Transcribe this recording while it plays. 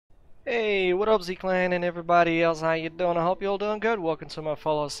Hey, what up Z-Clan and everybody else, how you doing? I hope you all doing good. Welcome to my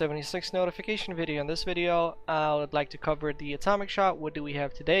Fallout 76 notification video. In this video, I would like to cover the atomic shot. What do we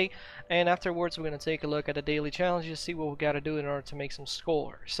have today? And afterwards, we're going to take a look at the daily challenges, see what we got to do in order to make some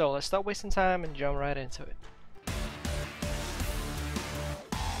score. So let's stop wasting time and jump right into it.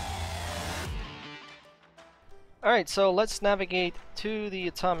 Alright, so let's navigate to the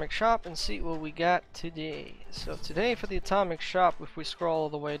atomic shop and see what we got today. So today for the atomic shop, if we scroll all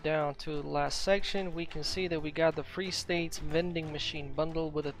the way down to the last section, we can see that we got the Free States vending machine bundle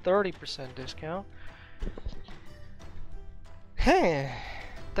with a 30% discount. Hey,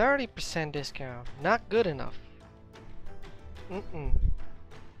 30% discount, not good enough.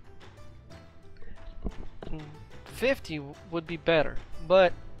 50 would be better,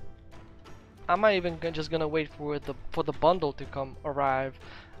 but I'm not even just gonna wait for the bundle to arrive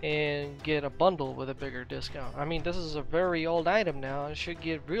and get a bundle with a bigger discount. I mean, this is a very old item now. It should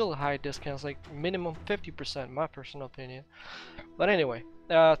get real high discounts, like minimum 50%, my personal opinion. But anyway,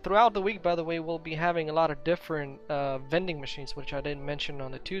 throughout the week, by the way, we'll be having a lot of different vending machines, which I didn't mention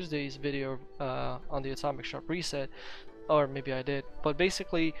on the Tuesday's video on the Atomic Shop Reset. Or maybe I did, but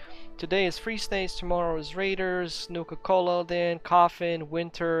basically today is Free States, tomorrow is Raiders, Nuka-Cola, then Coffin,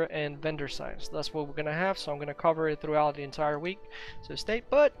 Winter, and Vendor Signs. That's what we're gonna have, so I'm gonna cover it throughout the entire week, so stay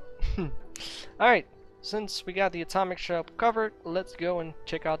put. Alright, since we got the Atomic Shop covered, let's go and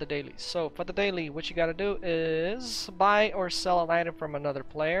check out the dailies. So for the daily, what you gotta do is buy or sell an item from another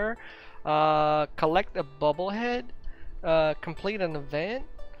player, collect a bubblehead, complete an event.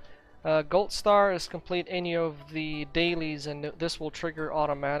 Gold Star is complete any of the dailies, and this will trigger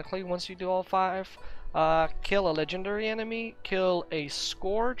automatically once you do all 5. Kill a legendary enemy, kill a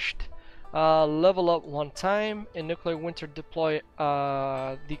Scorched, level up 1 time, in Nuclear Winter deploy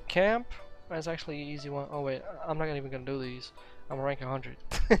the camp. That's actually an easy one. Oh wait, I'm not even gonna do these. I'm rank 100.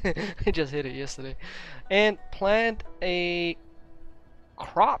 I just hit it yesterday. And plant a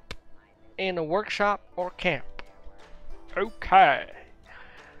crop in a workshop or camp. Okay.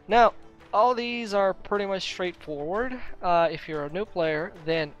 Now, all these are pretty much straightforward. If you're a new player,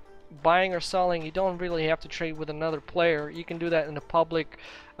 then buying or selling, you don't really have to trade with another player. You can do that in the public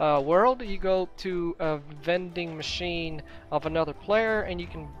world. You go to a vending machine of another player, and you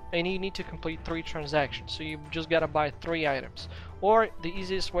need to complete 3 transactions. So you just gotta buy 3 items. Or the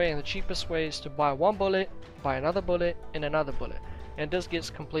easiest way and the cheapest way is to buy 1 bullet, buy another bullet, and another bullet, and this gets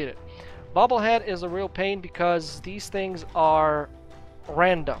completed. Bobblehead is a real pain because these things are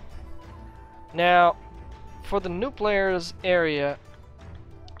random. Now, for the new players area,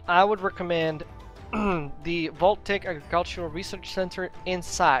 I would recommend the Voltec Agricultural Research Center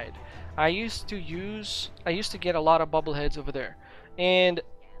inside. I used to get a lot of bubbleheads over there, and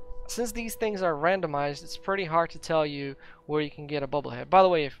since these things are randomized, it's pretty hard to tell you where you can get a bubblehead. By the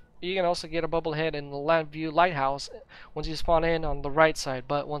way, you can also get a bubblehead in the Landview Lighthouse once you spawn in on the right side,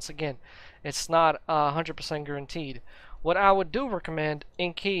 but once again, it's not 100% guaranteed. What I would recommend,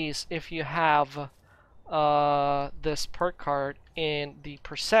 in case if you have this perk card in the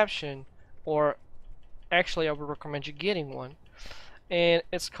perception, or actually I would recommend you getting one, and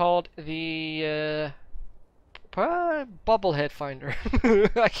it's called the Bubblehead Finder.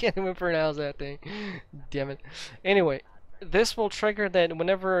 I can't even pronounce that thing. Damn it. Anyway, this will trigger that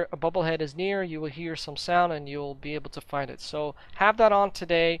whenever a bubblehead is near, you will hear some sound and you'll be able to find it. So have that on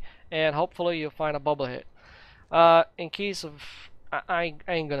today, and hopefully you'll find a bubblehead. In case of, I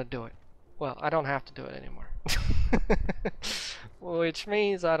ain't gonna do it. Well, I don't have to do it anymore. Which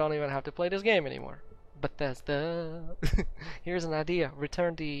means I don't even have to play this game anymore. But that's the... Here's an idea.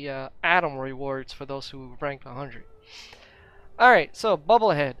 Return the Atom rewards for those who rank 100. Alright, so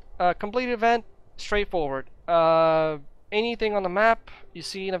Bubblehead. Complete event, straightforward. Anything on the map, you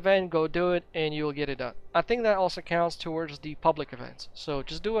see an event, go do it, and you will get it done. I think that also counts towards the public events. So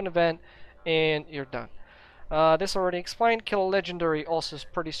just do an event, and you're done. This already explained. Kill a legendary also is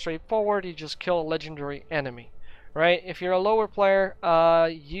pretty straightforward. You just kill a legendary enemy, right? If you're a lower player,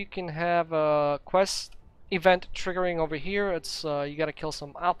 you can have a quest event triggering over here. It's you gotta kill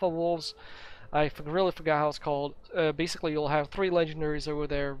some alpha wolves. I really forgot how it's called. Basically, you'll have 3 legendaries over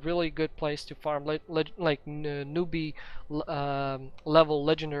there. Really good place to farm newbie level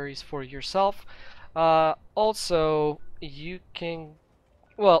legendaries for yourself. Also, you can...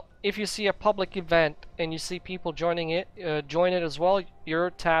 Well, if you see a public event and you see people joining it, join it as well. Your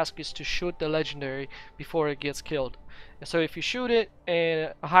task is to shoot the legendary before it gets killed. So if you shoot it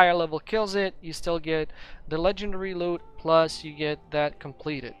and a higher level kills it, you still get the legendary loot, plus you get that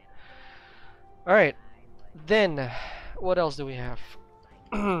completed. Alright, then what else do we have?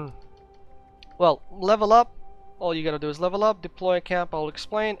 Well, level up all you gotta do is level up, deploy a camp, I'll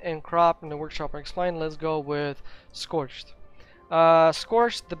explain, and crop in the workshop I'll explain. Let's go with Scorched.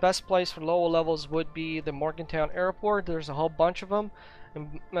 Scorched, the best place for lower levels would be the Morgantown Airport. There's a whole bunch of them,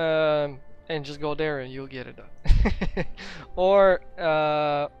 and just go there and you'll get it done. Or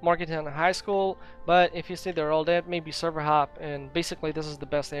Morgantown High School, but if you see they're all dead, maybe server hop, and basically this is the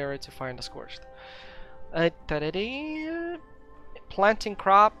best area to find the Scorched. Planting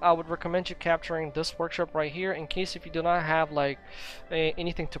crop, I would recommend you capturing this workshop right here in case if you do not have like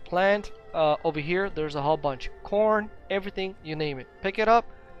anything to plant. Over here there's a whole bunch, corn, everything, you name it, pick it up,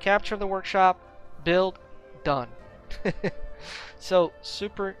 capture the workshop, build, done. So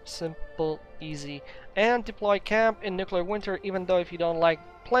super simple, easy. And deploy camp in nuclear winter. Even though if you don't like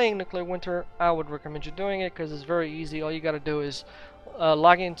playing nuclear winter, I would recommend you doing it because it's very easy. All you gotta do is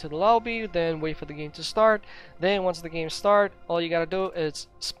log into the lobby, then wait for the game to start. Then once the game starts, all you gotta do is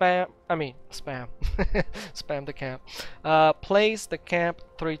spam spam the camp. Place the camp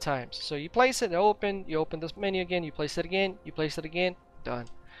 3 times. So you place it, you open this menu again, you place it again, you place it again, done.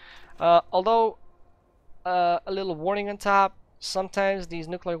 Although a little warning on top, sometimes these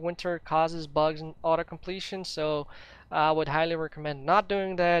nuclear winter causes bugs in auto completion, so I would highly recommend not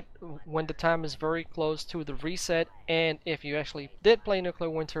doing that when the time is very close to the reset. And if you actually did play nuclear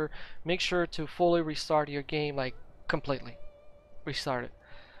winter, make sure to fully restart your game, like completely restart it.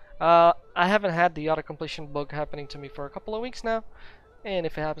 I haven't had the auto completion bug happening to me for a couple of weeks now, and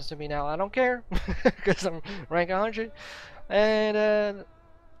if it happens to me now, I don't care because I'm rank 100. And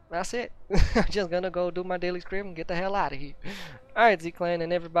that's it. I'm just gonna go do my daily script and get the hell out of here. Alright, Z-Clan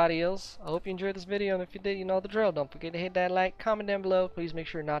and everybody else, I hope you enjoyed this video, and if you did, you know the drill. Don't forget to hit that like, comment down below. Please make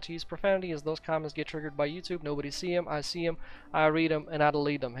sure not to use profanity, as those comments get triggered by YouTube. Nobody see them, I see them, I read them, and I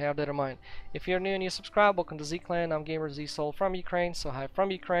delete them. Have that in mind. If you're new and you subscribe, welcome to Z-Clan. I'm Gamer Z Soul from Ukraine, so hi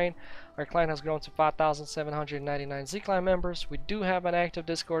from Ukraine. Our clan has grown to 5,799 Z-Clan members. We do have an active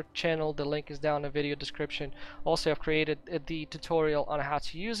Discord channel. The link is down in the video description. Also, I've created the tutorial on how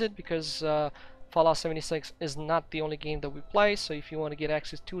to use it because Fallout 76 is not the only game that we play, so if you want to get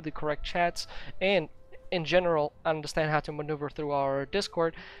access to the correct chats and in general understand how to maneuver through our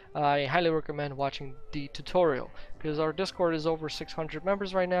Discord, I highly recommend watching the tutorial, because our Discord is over 600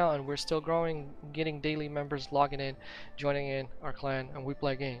 members right now and we're still growing, getting daily members logging in, joining in our clan, and we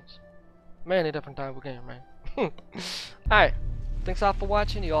play games. Man, a different type of game, man. Alright, thanks all for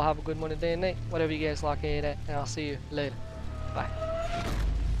watching. You all have a good morning, day, and night, whatever you guys lock in at, and I'll see you later. Bye.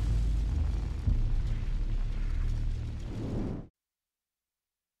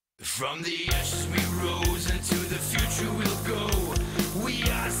 From the ashes we rose, into the future we'll go. We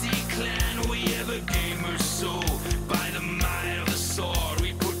are Z-Clan, we have a gamer's soul. By the might of the sword,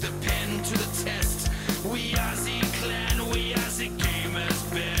 we put the pen to the test. We are Z-Clan, we are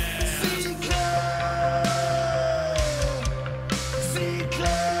Z-Gamers best. Z-Clan,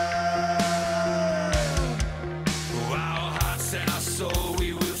 Z-Clan. Our hearts and our soul,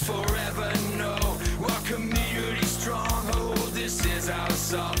 we will forever know. Our community stronghold, this is our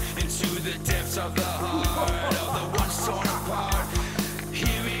song. Into the depths of the heart.